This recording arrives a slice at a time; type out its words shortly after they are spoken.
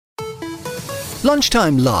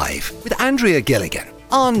Lunchtime Live with Andrea Gilligan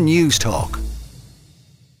on News Talk.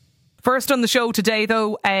 First on the show today,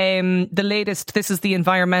 though, the latest, this is the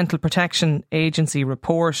Environmental Protection Agency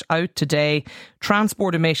report out today.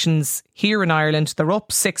 Transport emissions here in Ireland, they're up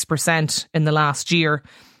 6% in the last year,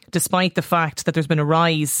 despite the fact that there's been a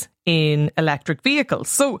rise in electric vehicles.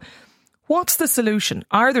 So what's the solution?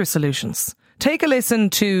 Are there solutions? Take a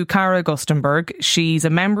listen to Cara Gustenberg. She's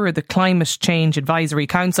a member of the Climate Change Advisory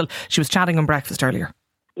Council. She was chatting on breakfast earlier.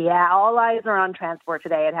 Yeah, all eyes are on transport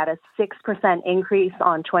today. It had a 6% increase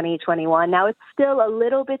on 2021. Now, it's still a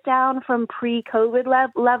little bit down from pre-COVID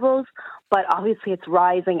levels, but obviously it's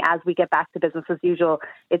rising as we get back to business as usual.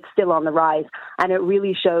 It's still on the rise. And it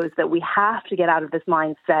really shows that we have to get out of this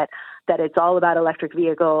mindset that it's all about electric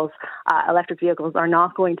vehicles. Electric vehicles are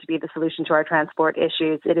not going to be the solution to our transport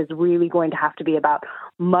issues. It is really going to have to be about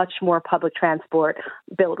much more public transport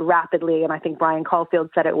built rapidly. And I think Brian Caulfield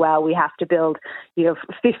said it well. We have to build,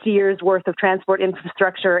 50 years worth of transport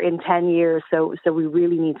infrastructure in 10 years. So we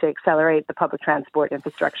really need to accelerate the public transport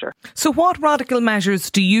infrastructure. So what radical measures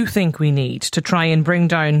do you think we need to try and bring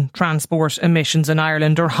down transport emissions in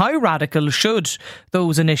Ireland, or how radical should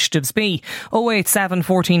those initiatives be? 087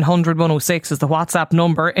 1400 106 is the WhatsApp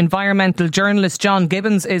number. Environmental journalist John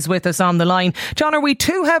Gibbons is with us on the line. John, are we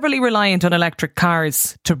too heavily reliant on electric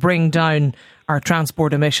cars to bring down our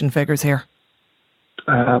transport emission figures here?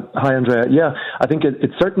 Hi, Andrea. Yeah, I think it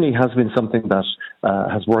certainly has been something that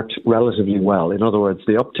has worked relatively well. In other words,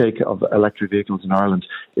 the uptake of electric vehicles in Ireland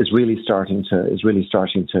is really starting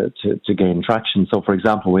to gain traction. So, for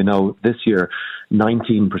example, we know this year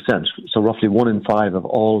 19%, so roughly 1 in 5 of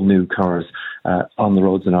all new cars on the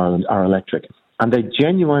roads in Ireland are electric. And they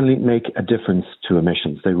genuinely make a difference to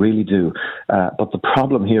emissions. They really do. But the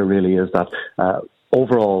problem here really is that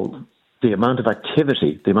overall, the amount of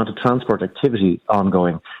activity, the amount of transport activity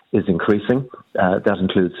ongoing is increasing. That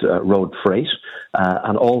includes road freight.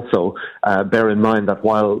 And also bear in mind that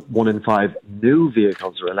while 1 in 5 new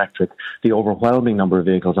vehicles are electric, the overwhelming number of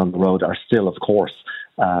vehicles on the road are still, of course,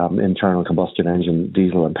 internal combustion engine,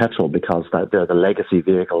 diesel and petrol, because they're the legacy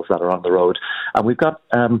vehicles that are on the road. And we've got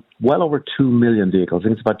well over 2 million vehicles. I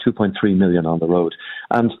think it's about 2.3 million on the road.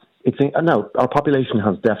 And now, our population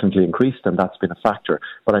has definitely increased, and that's been a factor.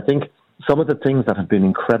 But I think some of the things that have been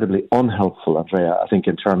incredibly unhelpful, Andrea, I think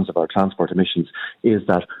in terms of our transport emissions, is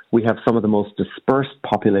that we have some of the most dispersed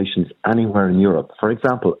populations anywhere in Europe. For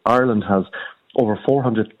example, Ireland has over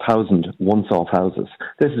 400,000 once-off houses.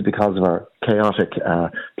 This is because of our chaotic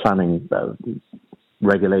planning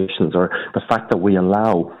regulations, or the fact that we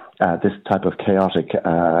allow this type of chaotic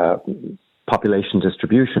population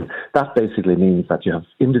distribution. That basically means that you have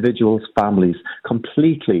individuals, families,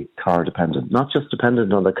 completely car dependent, not just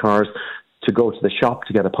dependent on the cars to go to the shop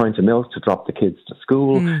to get a pint of milk, to drop the kids to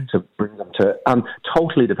school, to bring them to, and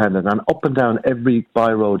totally dependent. And up and down every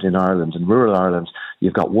by-road in Ireland, in rural Ireland,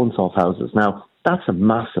 you've got once-off houses. Now, that's a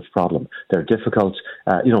massive problem. They're difficult.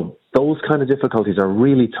 Those kind of difficulties are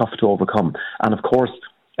really tough to overcome. And of course,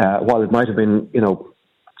 while it might have been,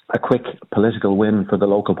 a quick political win for the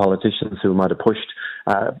local politicians who might have pushed,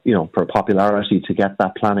 for popularity to get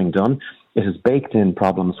that planning done, it has baked in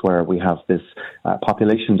problems where we have this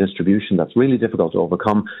population distribution that's really difficult to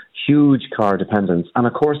overcome, huge car dependence. And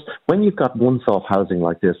of course, when you've got once-off housing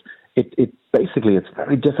like this, it's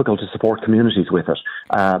very difficult to support communities with it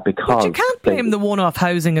because... But you can't blame the one-off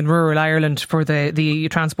housing in rural Ireland for the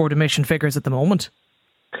transport emission figures at the moment.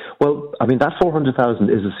 Well, I mean, that 400,000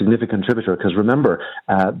 is a significant contributor because remember,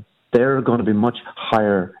 they're going to be much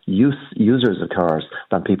higher users of cars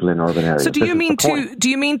than people in urban areas. So do you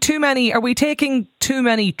mean too many? Are we taking too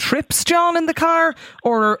many trips, John, in the car,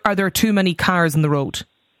 or are there too many cars in the road?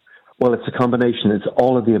 Well, it's a combination. It's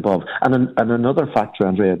all of the above. And another factor,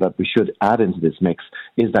 Andrea, that we should add into this mix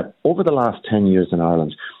is that over the last 10 years in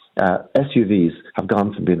Ireland, SUVs have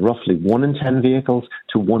gone from being roughly 1 in 10 vehicles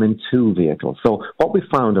to 1 in 2 vehicles. So what we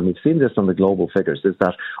found, and we've seen this on the global figures, is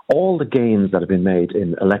that all the gains that have been made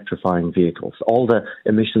in electrifying vehicles, all the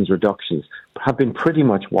emissions reductions, have been pretty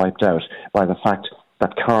much wiped out by the fact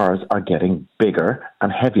that cars are getting bigger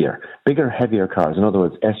and heavier. Bigger, heavier cars, in other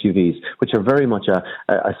words, SUVs, which are very much a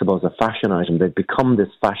fashion item. They've become this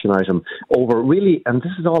fashion item over really, and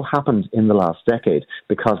this has all happened in the last decade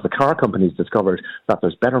because the car companies discovered that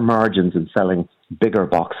there's better margins in selling bigger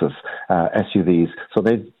boxes, SUVs. So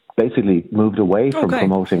they've basically moved away from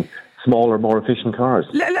promoting smaller, more efficient cars.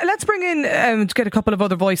 Let's bring in, to get a couple of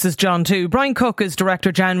other voices, John, too. Brian Cooke is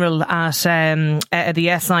Director General at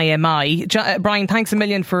the SIMI. Brian, thanks a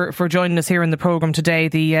million for joining us here in the programme today,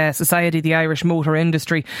 the Society of the Irish Motor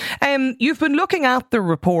Industry. You've been looking at the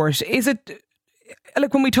report.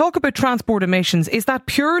 like when we talk about transport emissions, is that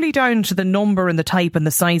purely down to the number and the type and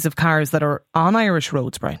the size of cars that are on Irish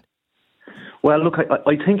roads, Brian? Well, look,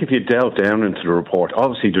 I think if you delve down into the report,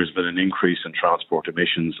 obviously there's been an increase in transport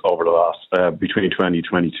emissions over the last, between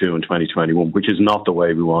 2022 and 2021, which is not the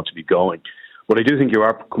way we want to be going. But I do think you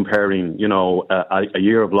are comparing, a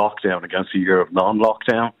year of lockdown against a year of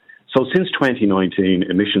non-lockdown. So since 2019,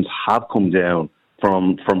 emissions have come down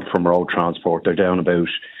from road transport. They're down about,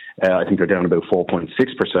 I think they're down about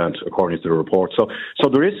 4.6% according to the report. So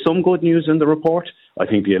there is some good news in the report. I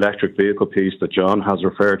think the electric vehicle piece that John has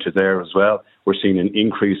referred to there as well, we're seeing an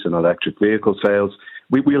increase in electric vehicle sales.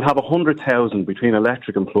 We'll have 100,000 between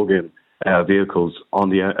electric and plug-in vehicles on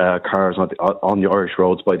the cars on the Irish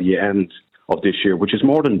roads by the end of this year, which is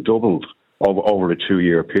more than doubled over a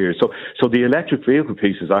 2-year period. So the electric vehicle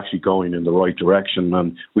piece is actually going in the right direction,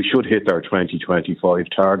 and we should hit our 2025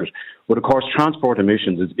 target. But of course, transport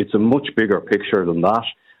emissions, it's a much bigger picture than that.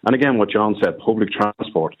 And again, what John said, public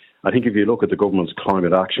transport, I think if you look at the government's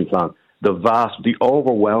climate action plan, the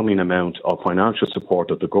overwhelming amount of financial support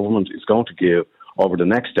that the government is going to give over the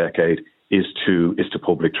next decade is to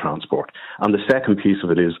public transport. And the second piece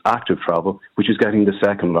of it is active travel, which is getting the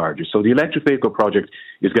second largest. So the electric vehicle project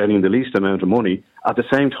is getting the least amount of money. At the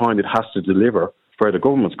same time, it has to deliver, for the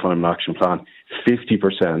government's climate action plan,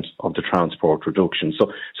 50% of the transport reduction.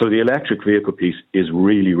 So the electric vehicle piece is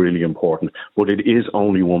really, really important, but it is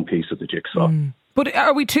only one piece of the jigsaw. But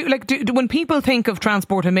are we too, when people think of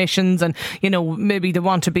transport emissions and, maybe they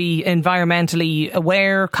want to be environmentally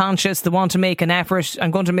aware, conscious, they want to make an effort,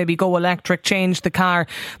 I'm going to maybe go electric, change the car.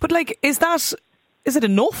 But is it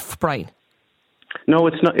enough, Brian? No,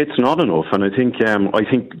 it's not. It's not enough, and I think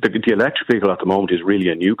the electric vehicle at the moment is really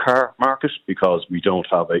a new car market because we don't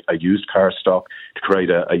have a used car stock to create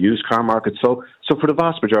a used car market. So for the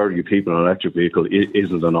vast majority of people, an electric vehicle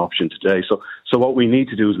isn't an option today. So what we need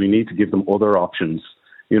to do is we need to give them other options,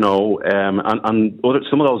 and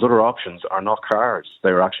some of those other options are not cars;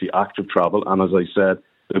 they're actually active travel. And as I said,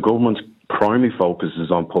 the government's primary focus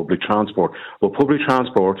is on public transport. But public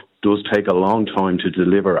transport does take a long time to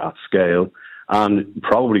deliver at scale. And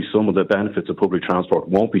probably some of the benefits of public transport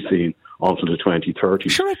won't be seen until the 2030s.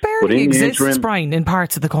 Sure, it barely exists, Brian, in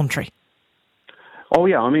parts of the country. Oh,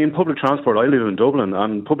 yeah. I mean, public transport, I live in Dublin,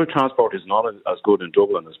 and public transport is not as good in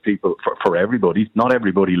Dublin as people, for everybody. Not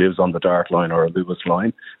everybody lives on the Dart line or a Lewis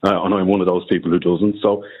line, and I'm one of those people who doesn't.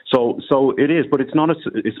 So it is, but it's not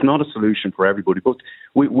a solution for everybody. But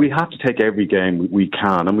we have to take every gain we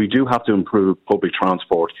can, and we do have to improve public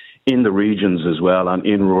transport in the regions as well and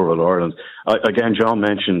in rural Ireland. Again, John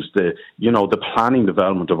mentioned the planning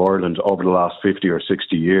development of Ireland over the last 50 or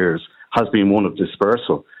 60 years has been one of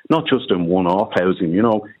dispersal, not just in one-off housing.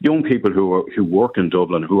 Young people who work in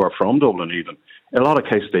Dublin, who are from Dublin even, in a lot of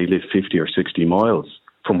cases they live 50 or 60 miles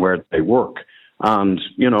from where they work. And,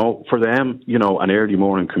 for them, an early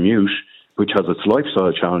morning commute, which has its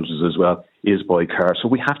lifestyle challenges as well, is by car. So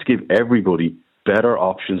we have to give everybody better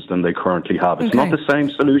options than they currently have. It's not the same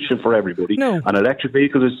solution for everybody. No. An electric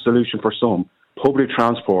vehicle is a solution for some. Public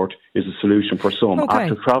transport is a solution for some.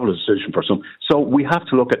 Active travel is a solution for some. So we have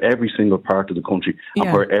to look at every single part of the country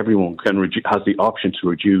and where everyone has the option to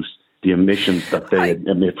reduce the emissions that they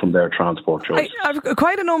emit from their transport choice. I've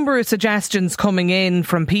quite a number of suggestions coming in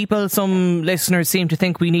from people. Some listeners seem to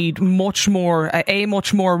think we need a much more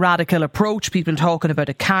radical approach. People talking about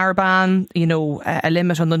a car ban, a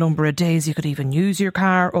limit on the number of days you could even use your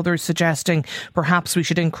car. Others suggesting perhaps we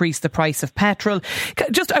should increase the price of petrol.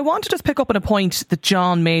 I want to pick up on a point that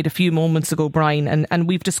John made a few moments ago, Brian, and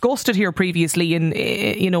we've discussed it here previously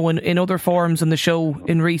in other forums on the show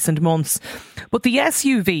in recent months. But the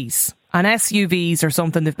SUVs. And SUVs are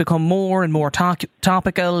something they've become more and more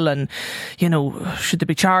topical, and, should they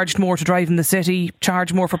be charged more to drive in the city,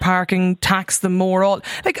 charge more for parking, tax them more? Are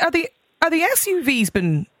the SUVs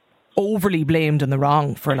been overly blamed in the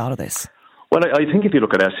wrong for a lot of this? Well, I think if you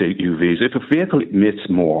look at SUVs, if a vehicle emits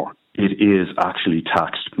more, it is actually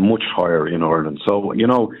taxed much higher in Ireland. So,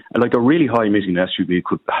 like a really high emitting SUV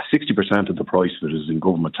 60% of the price of it is in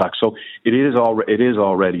government tax. So it is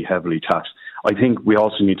already heavily taxed. I think we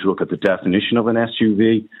also need to look at the definition of an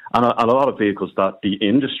SUV, and a lot of vehicles that the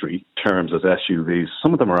industry terms as SUVs,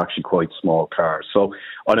 some of them are actually quite small cars. So,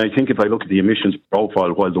 and I think if I look at the emissions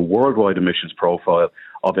profile, while the worldwide emissions profile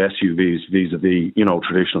of SUVs vis-a-vis,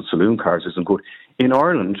 traditional saloon cars isn't good, in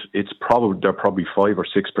Ireland, they're probably 5 or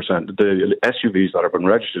 6%. The SUVs that have been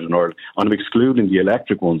registered in Ireland, and I'm excluding the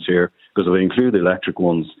electric ones here, because if I include the electric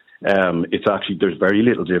ones, it's actually, there's very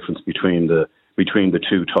little difference between the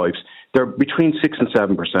two types. They're between 6 and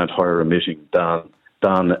 7% higher emitting than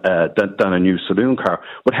than a new saloon car.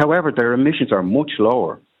 But however, their emissions are much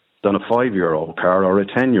lower than a 5-year-old car or a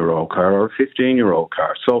 10-year-old car or a 15-year-old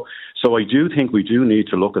car. So I do think we do need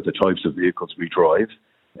to look at the types of vehicles we drive.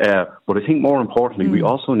 But I think more importantly, we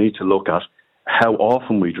also need to look at how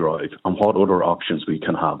often we drive and what other options we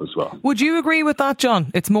can have as well. Would you agree with that,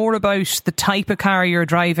 John? It's more about the type of car you're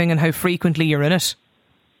driving and how frequently you're in it.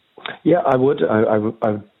 Yeah, I would.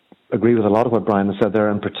 I agree with a lot of what Brian has said there,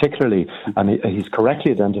 and particularly, and he's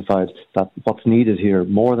correctly identified that what's needed here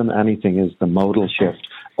more than anything is the modal shift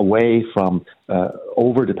away from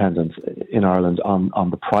over-dependence in Ireland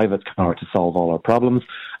on the private car to solve all our problems,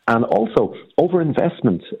 and also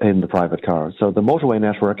over-investment in the private car. So the motorway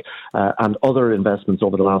network and other investments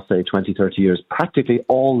over the last, say, 20, 30 years, practically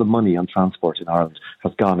all the money on transport in Ireland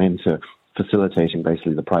has gone into facilitating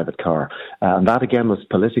basically the private car. And that again was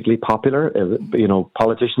politically popular.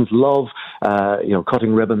 Politicians love,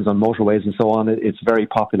 cutting ribbons on motorways and so on. It's very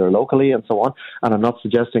popular locally and so on. And I'm not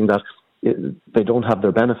suggesting that they don't have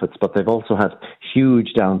their benefits, but they've also had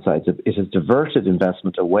huge downsides. It has diverted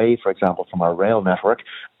investment away, for example, from our rail network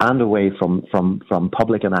and away from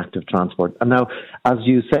public and active transport. And now, as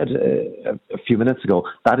you said a few minutes ago,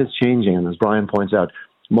 that is changing. And as Brian points out,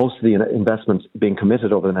 most of the investment being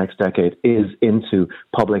committed over the next decade is into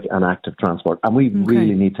public and active transport. And we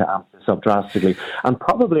really need to amp this up drastically. And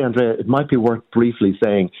probably, Andrea, it might be worth briefly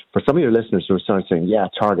saying, for some of your listeners who are starting saying, yeah,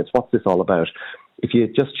 targets, what's this all about? If you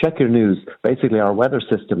just check your news, basically our weather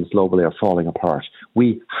systems globally are falling apart.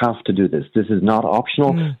 We have to do this. This is not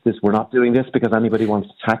optional. We're not doing this because anybody wants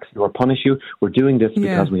to tax you or punish you. We're doing this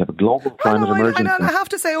because we have a global climate emergency. I have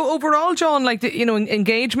to say, overall, John,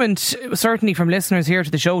 engagement certainly from listeners here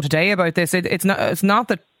to the show today about this. It's not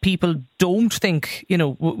that people don't think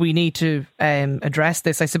we need to address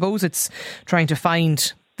this. I suppose it's trying to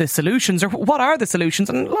find the solutions, or what are the solutions?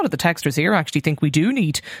 And a lot of the texters here actually think we do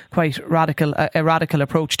need quite a radical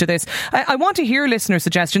approach to this. I want to hear listener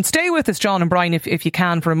suggestions. Stay with us, John and Brian, if you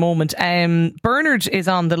can, for a moment. Bernard is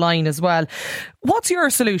on the line as well. What's your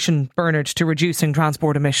solution, Bernard, to reducing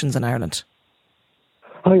transport emissions in Ireland?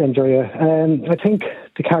 Hi, Andrea. I think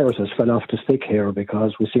the carrot has fell off the stick here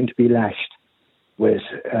because we seem to be lashed with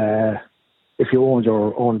if you own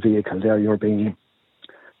your own vehicle there, you're being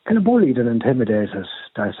kind of bullied and intimidated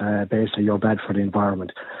that basically you're bad for the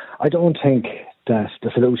environment. I don't think that the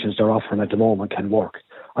solutions they're offering at the moment can work.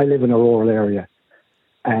 I live in a rural area,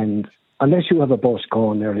 and unless you have a bus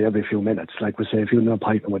going nearly every few minutes, like we say, if you have an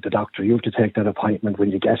appointment with the doctor, you have to take that appointment when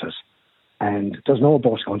you get it. And there's no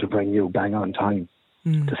bus going to bring you bang on time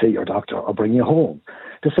to see your doctor or bring you home.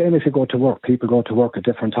 The same if you go to work. People go to work at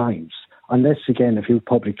different times. Unless, again, if you have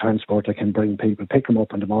public transport that can bring people, pick them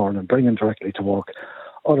up in the morning and bring them directly to work.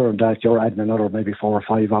 Other than that, you're adding another maybe 4 or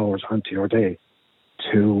 5 hours onto your day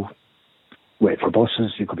to wait for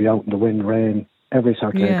buses. You could be out in the wind, rain, every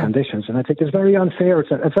sort of conditions. And I think it's very unfair.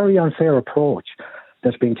 It's a very unfair approach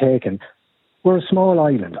that's been taken. We're a small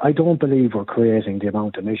island. I don't believe we're creating the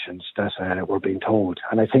amount of emissions that we're being told.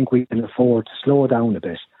 And I think we can afford to slow down a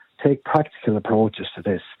bit, take practical approaches to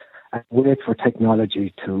this, and wait for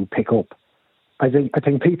technology to pick up. I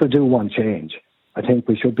think people do want change. I think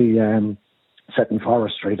we should be setting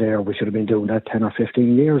forestry there. We should have been doing that 10 or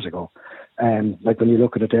 15 years ago. Like when you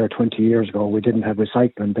look at it there 20 years ago, we didn't have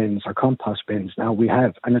recycling bins or compost bins. Now we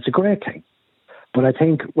have, and it's a great thing. But I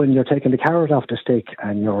think when you're taking the carrot off the stick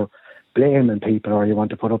and you're blaming people or you want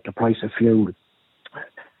to put up the price of fuel,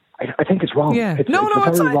 I think it's wrong. Yeah. It's a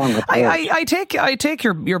very wrong approach. I take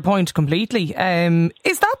your point completely.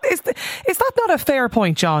 Is that not a fair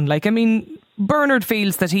point, John? Bernard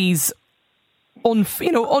feels that he's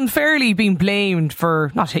unfairly being blamed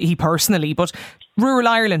for, not he personally, but rural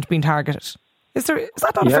Ireland being targeted. Is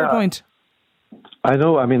that not a fair point? I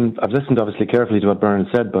know. I've listened obviously carefully to what Bernard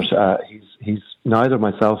said, but he's neither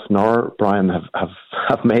myself nor Brian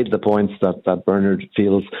have made the points that Bernard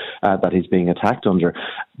feels that he's being attacked under.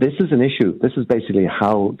 This is an issue. This is basically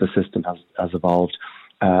how the system has evolved,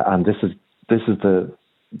 and this is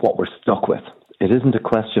what we're stuck with. It isn't a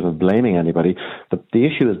question of blaming anybody. The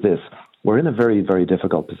issue is this. We're in a very, very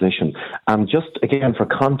difficult position. And just, again, for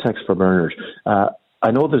context for Bernard,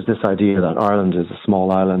 I know there's this idea that Ireland is a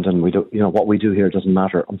small island and what we do here doesn't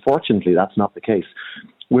matter. Unfortunately, that's not the case.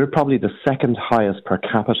 We're probably the second highest per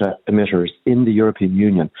capita emitters in the European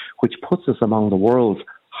Union, which puts us among the world's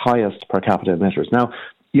highest per capita emitters. Now,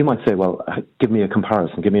 you might say, well, give me a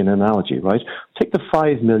comparison, give me an analogy, right? Take the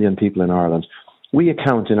 5 million people in Ireland. we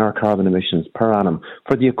account in our carbon emissions per annum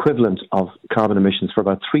for the equivalent of carbon emissions for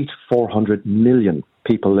about 300 to 400 million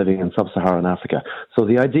people living in sub-Saharan Africa. So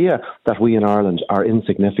the idea that we in Ireland are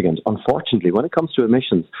insignificant, unfortunately, when it comes to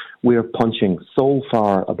emissions, we are punching so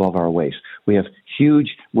far above our weight. We're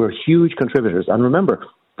huge contributors. And remember,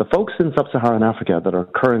 the folks in sub-Saharan Africa that are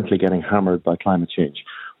currently getting hammered by climate change,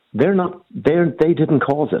 they didn't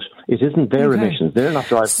cause it. It isn't their emissions. They're not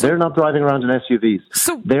driving around in SUVs.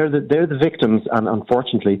 So they're the victims, and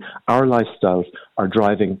unfortunately, our lifestyles are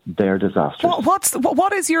driving their disasters.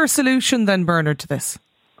 What is your solution then, Bernard, to this?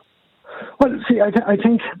 Well, see, I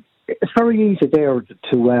think it's very easy there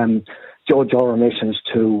to judge our emissions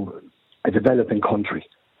to a developing country,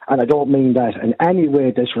 and I don't mean that in any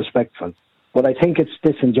way disrespectful, but I think it's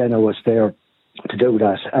disingenuous there to do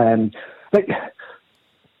that.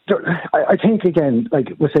 I think, again, like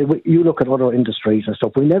we say, you look at other industries and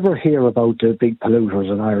stuff, we never hear about the big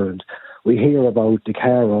polluters in Ireland. We hear about the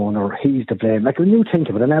car owner, he's to blame. Like, when you think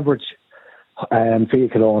of it, an average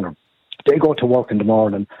vehicle owner, they go to work in the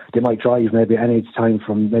morning, they might drive maybe any time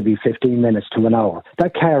from maybe 15 minutes to an hour.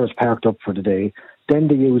 That car is parked up for the day. Then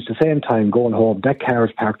they use the same time going home. That car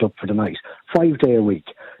is parked up for the night. 5 day a week.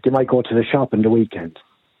 They might go to the shop in the weekend.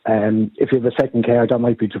 If you have a second car, that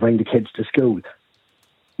might be to bring the kids to school.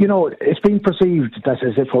 You know, it's been perceived that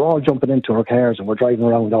as if we're all jumping into our cars and we're driving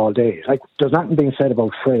around all day. Like, there's nothing being said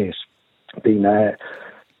about freight being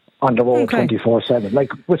on the road 24/7. Like,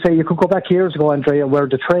 we say, you could go back years ago, Andrea, where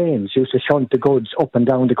the trains used to shunt the goods up and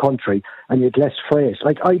down the country and you'd less freight.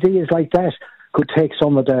 Like, ideas like that could take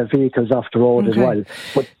some of the vehicles off the road as well.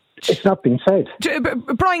 But it's not been said.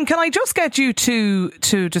 Brian, can I just get you to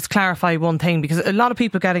just clarify one thing? Because a lot of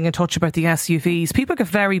people getting in touch about the SUVs. People get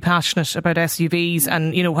very passionate about SUVs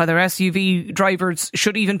and, you know, whether SUV drivers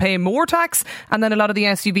should even pay more tax. And then a lot of the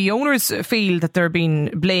SUV owners feel that they're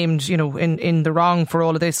being blamed, you know, in the wrong for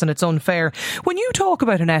all of this and it's unfair. When you talk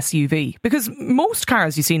about an SUV, because most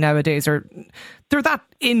cars you see nowadays they're that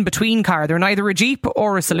in-between car. They're neither a Jeep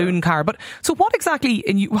or a saloon car. But so what exactly,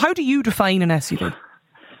 how do you define an SUV?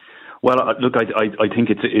 Well, look, I think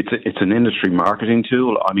it's an industry marketing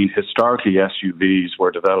tool. I mean, historically, SUVs were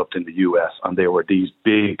developed in the US, and they were these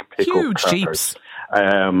big pickup huge cars. Jeeps.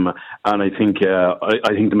 And I think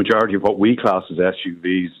the majority of what we class as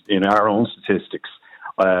SUVs in our own statistics,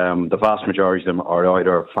 the vast majority of them are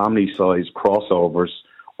either family-sized crossovers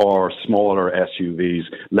or smaller SUVs.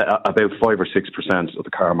 About 5 or 6% of the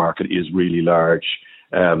car market is really large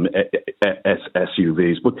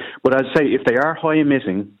SUVs. But I'd say if they are high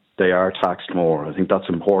emitting, they are taxed more. I think that's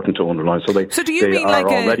important to underline. So do you mean like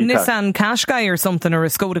a Nissan Qashqai or something, or a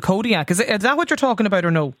Skoda Kodiaq? Is that what you're talking about,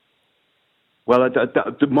 or no? Well,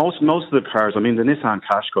 most of the cars, I mean, the Nissan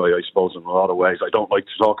Qashqai, I suppose, in a lot of ways, I don't like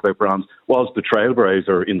to talk about brands, was the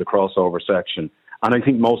Trailblazer in the crossover section. And I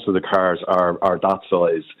think most of the cars are that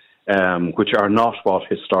size, which are not what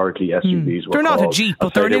historically SUVs were. They're not a Jeep,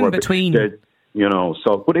 but they're an in-between. You know,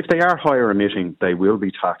 but if they are higher emitting, they will be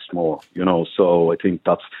taxed more. You know, so I think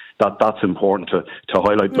that's important to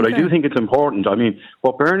highlight. But I do think it's important. I mean,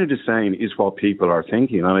 what Bernard is saying is what people are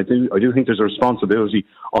thinking, and I do think there's a responsibility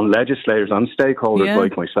on legislators and stakeholders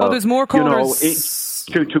like myself. Oh, there's more callers.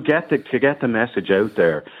 You know, to get the message out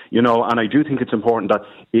there. You know, and I do think it's important that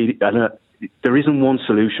there isn't one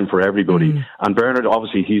solution for everybody. And Bernard,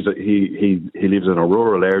 obviously, he lives in a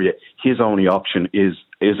rural area. His only option is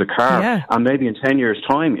a car, and maybe in 10 years'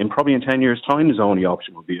 time, his only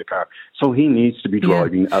option will be a car. So he needs to be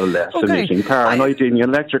driving a less emitting car, and ideally an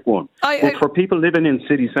electric one. But for people living in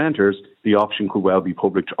city centres, the option could well be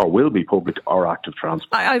public, or will be public, or active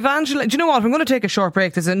transport. Angela, do you know what? I'm going to take a short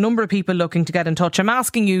break. There's a number of people looking to get in touch. I'm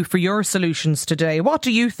asking you for your solutions today. What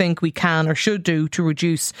do you think we can or should do to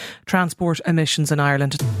reduce transport emissions in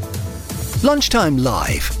Ireland? Lunchtime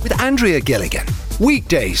Live with Andrea Gilligan.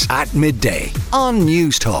 Weekdays at midday on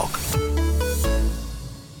News Talk.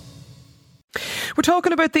 We're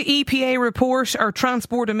talking about the EPA report. Our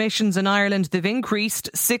transport emissions in Ireland, they've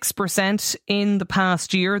increased 6% in the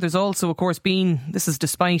past year. There's also, of course, this is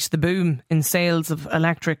despite the boom in sales of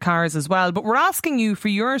electric cars as well. But we're asking you for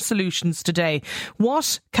your solutions today.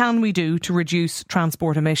 What can we do to reduce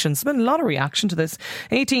transport emissions? There's been a lot of reaction to this.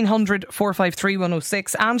 1800 453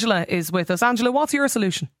 106. Angela is with us. Angela, what's your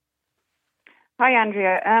solution? Hi,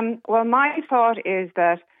 Andrea. Well, my thought is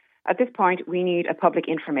that at this point, we need a public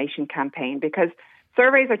information campaign, because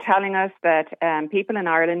surveys are telling us that people in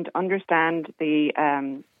Ireland understand the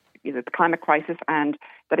climate crisis, and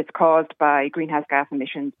that it's caused by greenhouse gas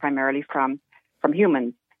emissions primarily from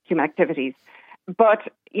human activities. But,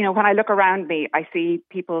 when I look around me, I see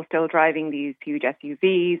people still driving these huge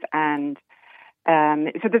SUVs, and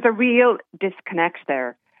So there's a real disconnect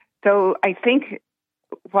there. So I think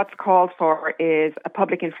what's called for is a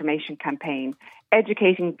public information campaign,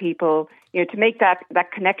 educating people, to make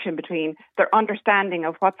that connection between their understanding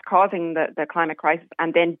of what's causing the climate crisis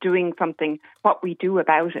and then doing something, what we do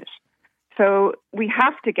about it. So we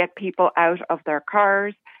have to get people out of their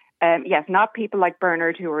cars. Yes, not people like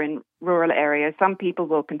Bernard who are in rural areas. Some people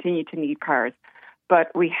will continue to need cars.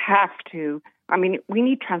 But we have to, we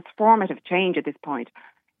need transformative change at this point.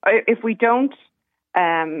 If we don't,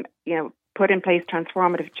 put in place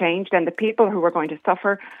transformative change, then the people who are going to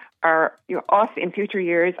suffer are us in future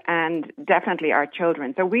years and definitely our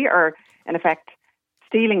children. So we are, in effect,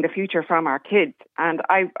 stealing the future from our kids. And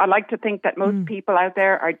I like to think that most people out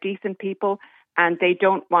there are decent people and they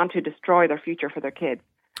don't want to destroy their future for their kids.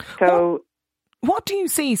 So... What do you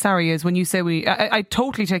see, Sari, is when you say I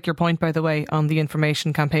totally take your point, by the way, on the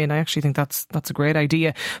information campaign. I actually think that's a great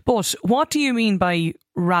idea. But what do you mean by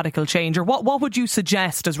radical change, or what would you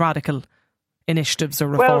suggest as radical initiatives or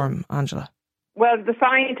reform, Angela? Well, the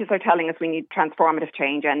scientists are telling us we need transformative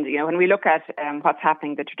change. And, when we look at what's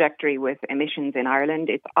happening, the trajectory with emissions in Ireland,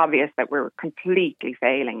 it's obvious that we're completely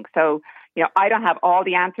failing. So, I don't have all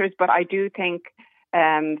the answers, but I do think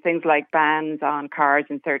things like bans on cars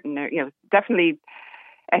in certain, definitely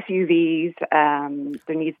SUVs.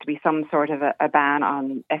 There needs to be some sort of a ban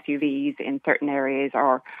on SUVs in certain areas,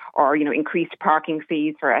 or increased parking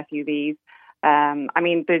fees for SUVs.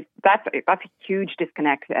 That's a huge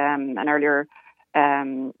disconnect. An earlier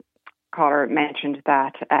caller mentioned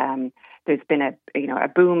that there's been a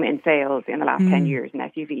boom in sales in the last 10 years in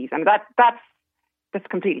SUVs, and that's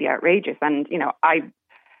completely outrageous. And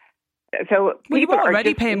So people are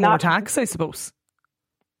already paying more tax, I suppose.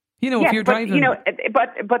 If you're driving.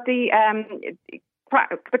 But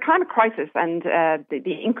the climate crisis and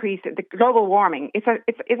the increase, the global warming, it's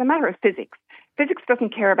a matter of physics. Physics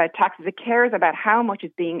doesn't care about taxes; it cares about how much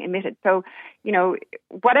is being emitted. So,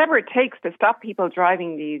 whatever it takes to stop people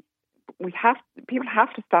driving these, people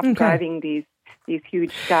have to stop driving these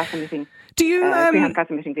huge gas-emitting greenhouse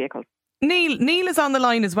gas-emitting vehicles. Neil is on the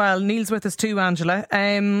line as well. Neil's with us too, Angela.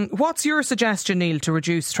 What's your suggestion, Neil, to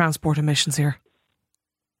reduce transport emissions here?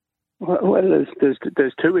 Well,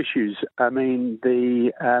 there's two issues.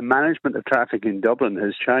 The management of traffic in Dublin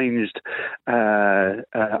has changed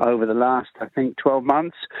over the last, 12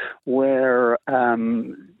 months, where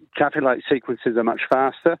traffic light sequences are much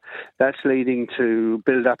faster. That's leading to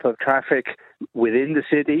build-up of traffic within the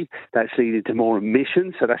city. That's leading to more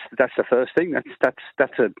emissions. So that's the first thing.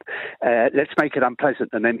 Let's make it unpleasant,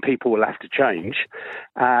 and then people will have to change.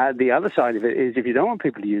 The other side of it is, if you don't want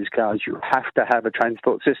people to use cars, you have to have a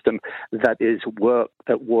transport system that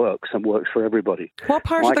works and works for everybody. What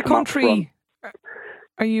part of the country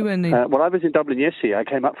are you in? Well, I was in Dublin yesterday. I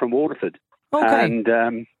came up from Waterford. Okay.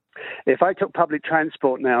 And if I took public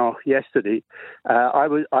transport now yesterday,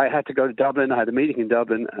 I had to go to Dublin. I had a meeting in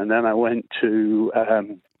Dublin, and then I went to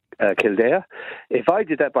Kildare. If I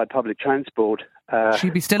did that by public transport,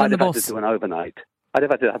 she'd be still in the bus. I'd have had to do an overnight. I'd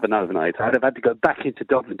have had to have an overnight. I'd have had to go back into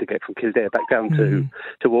Dublin to get from Kildare back down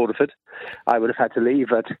to Waterford. I would have had to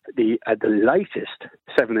leave at the latest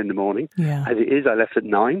 7 in the morning. Yeah. As it is, I left at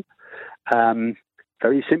 9.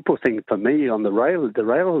 Very simple thing for me on the rail. The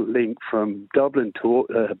rail link from Dublin to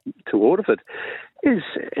Waterford it's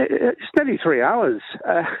nearly 3 hours.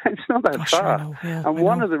 It's not that far. And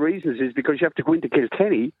one of the reasons is because you have to go into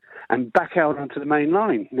Kilkenny and back out onto the main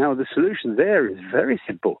line. Now, the solution there is very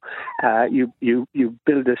simple. You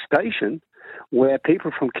build a station where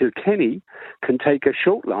people from Kilkenny can take a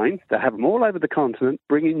short line. They have them all over the continent,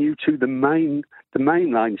 bringing you to the main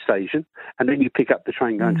line station, and then you pick up the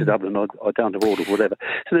train going to Dublin or down to Waterford, whatever.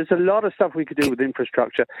 So there's a lot of stuff we could do with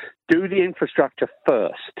infrastructure. Do the infrastructure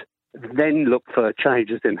first, then look for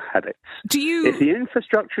changes in habits. If the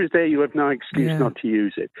infrastructure is there, you have no excuse not to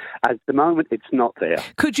use it. At the moment, it's not there.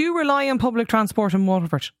 Could you rely on public transport in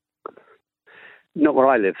Waterford? Not where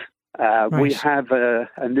I live. We have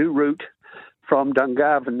a new route from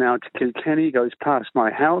Dungarvan now to Kilkenny, goes past my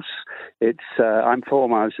house. It's I'm 4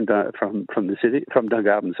 miles from the city, from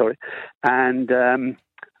Dungarvan, sorry, and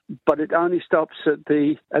but it only stops at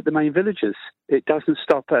the main villages. It doesn't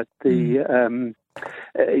stop at the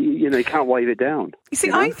you can't wave it down. You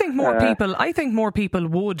see, I think more people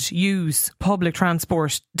would use public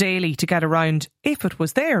transport daily to get around if it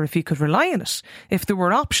was there, if you could rely on it, if there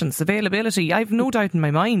were options, availability. I've no doubt in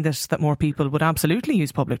my mind that more people would absolutely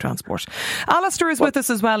use public transport. Alistair is with us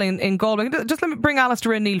as well in Galway. Just let me bring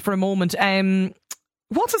Alistair in, Neil, for a moment.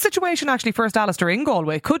 What's the situation actually first, Alistair, in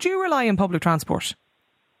Galway? Could you rely on public transport?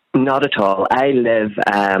 Not at all. I live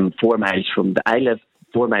 4 miles from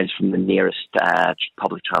 4 miles from the nearest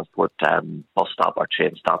public transport bus stop or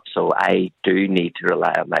train stop, so I do need to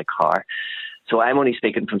rely on my car. So I'm only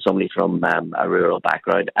speaking from somebody from a rural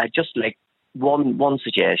background. I just like one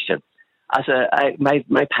suggestion.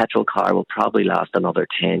 My petrol car will probably last another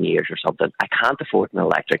 10 years or something. I can't afford an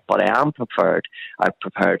electric, but I'm prepared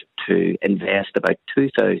to invest about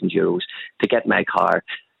 €2,000 to get my car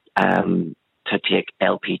to take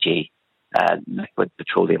LPG, liquid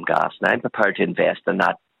petroleum gas. And I'm prepared to invest in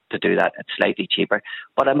that, to do that. It's slightly cheaper,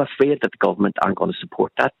 but I'm afraid that the government aren't going to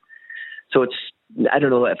support that. So I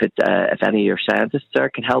don't know if any of your scientists there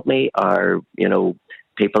can help me, or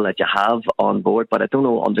people that you have on board, but I don't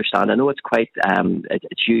understand. I know it's quite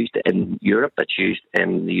it's used in Europe, it's used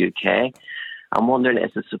in the UK. I'm wondering,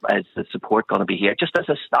 is the support going to be here just as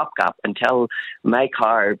a stopgap until my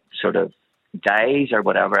car sort of dies or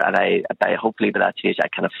whatever, and hopefully by that stage I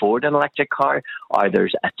can afford an electric car, or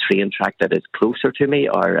there's a train track that is closer to me,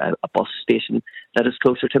 or a bus station that is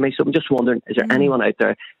closer to me. So I'm just wondering, is there anyone out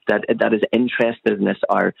there that is interested in this,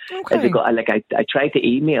 or is it I tried to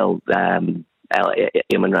email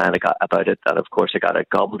Eamon Ryan about it, and of course I got a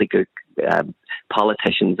gobbledygook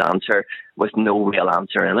politician's answer with no real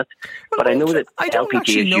answer in it. But I know that LPG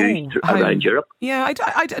is used around Europe. Yeah,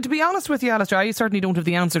 to be honest with you, Alistair, I certainly don't have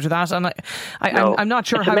the answer to that, and I'm not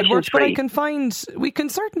sure how it works. But we can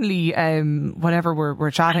certainly, whenever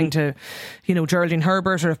we're chatting to, Geraldine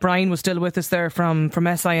Herbert, or if Brian was still with us there from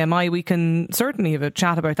SIMI, we can certainly have a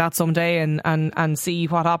chat about that someday and see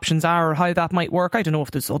what options are or how that might work. I don't know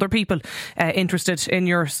if there's other people interested in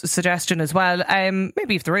your suggestion as well.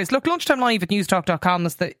 Maybe if there is, look, lunchtimelive@newstalk.com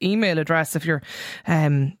is the email address if you're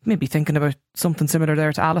maybe thinking about something similar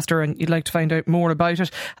there to Alistair and you'd like to find out more about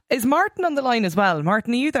it. Is Martin on the line as well?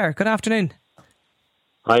 Martin, are you there? Good afternoon.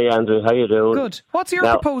 Hi Andrew, how you doing? Good. What's your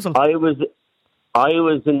proposal? I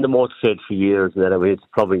was in the motor trade for years, and then I went into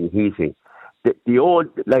plumbing and heating. The old,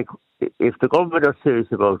 if the government are serious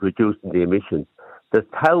about reducing the emissions, there's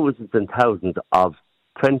thousands and thousands of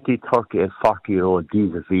 20, 30 and 40-year-old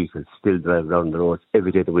diesel vehicles still drive around the roads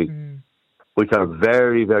every day of the week, which are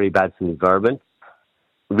very, very bad for the environment.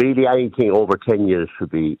 Really, anything over 10 years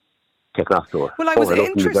should be taken off the road. Well, I was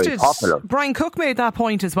interested. Brian Cooke made that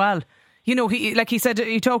point as well. He said,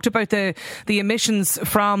 he talked about the emissions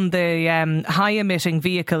from the high-emitting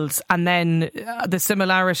vehicles, and then the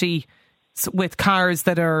similarity with cars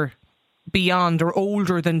that are beyond or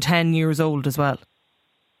older than 10 years old as well.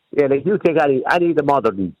 Yeah, you take any of the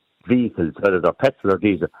modern vehicles, whether they're petrol or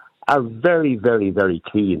diesel, are very, very, very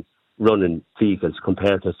clean running vehicles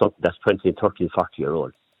compared to something that's 20 and 30 and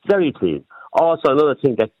 40-year-old. Very clean. Also, another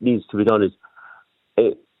thing that needs to be done is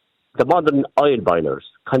the modern oil boilers,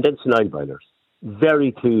 condensing oil boilers,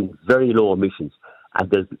 very clean, very low emissions.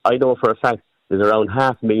 And I know for a fact there's around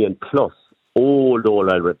 500,000 plus old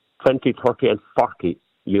oil, 20, 30 and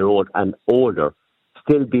 40-year-old and older,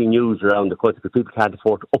 still being used around the country because people can't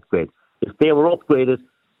afford to upgrade. If they were upgraded,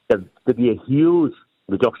 there'd be a huge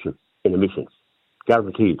reduction in emissions.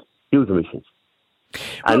 Guaranteed. Huge emissions.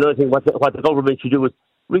 And another thing, what the government should do is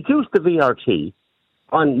reduce the VRT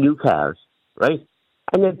on new cars, right?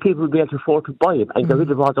 And then people will be able to afford to buy it and get rid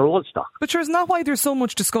of all their old stock. But sure, isn't that why there's so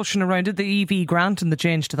much discussion around it, the EV grant and the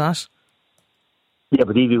change to that? Yeah,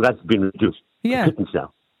 but EV grants have been reduced. Yeah.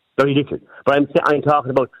 Now. Very little. But I'm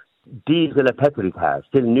talking about diesel and petrol cars,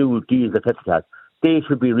 still new diesel and petrol cars. They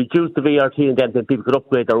should be reduced the VRT, and then people could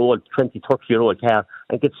upgrade their old 20, 30-year-old car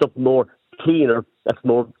and get something more cleaner that's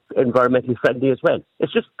more environmentally friendly as well.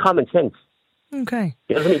 It's just common sense. Okay.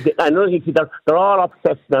 You know what I mean? I know they're all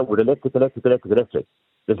obsessed now with electric.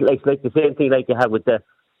 It's like the same thing like you have with the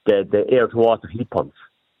air-to-water heat pumps.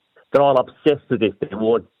 They're all obsessed with this. They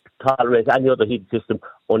won't tolerate any other heat system,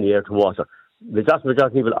 only air-to-water. The vast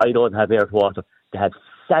majority of people I don't have air-to-water. They have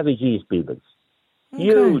savage east buildings. Okay.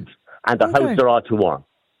 Huge. And their houses are all too warm.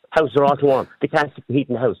 They can't stick the heat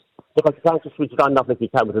in the house. Because you can't just switch it on and off like you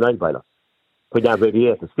can with an oil boiler. Put down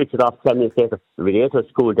radiator, switch it off 10 minutes later, the radiator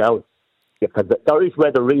is cooled down. Because the Irish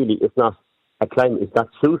weather really is not a climate, it's not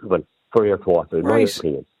suitable for air-to-water, in my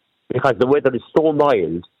opinion. Because the weather is so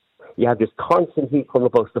mild, you have this constant heat coming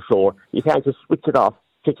up off the floor. You can't just switch it off,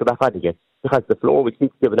 switch it back on again. Because the floor will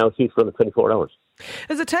keep giving out heat for another 24 hours.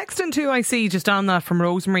 There's a text in too, I see, just on that from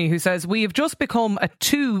Rosemary, who says, we have just become a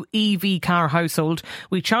 2 EV car household.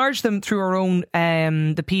 We charge them through our own,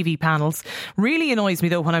 the PV panels. Really annoys me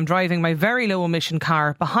though when I'm driving my very low emission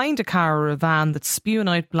car behind a car or a van that's spewing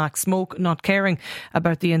out black smoke, not caring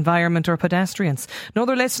about the environment or pedestrians.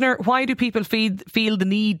 Another listener, why do people feel the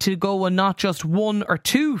need to go on not just 1 or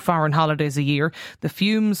 2 foreign holidays a year? The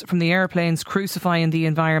fumes from the airplanes crucifying the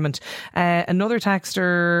environment. Another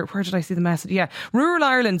texter, where did I see the message? Yeah, Rural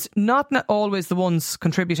Ireland, not always the ones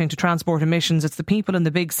contributing to transport emissions. It's the people in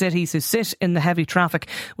the big cities who sit in the heavy traffic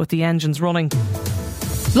with the engines running.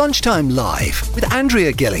 Lunchtime Live with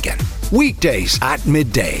Andrea Gilligan. Weekdays at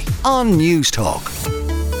midday on News Talk.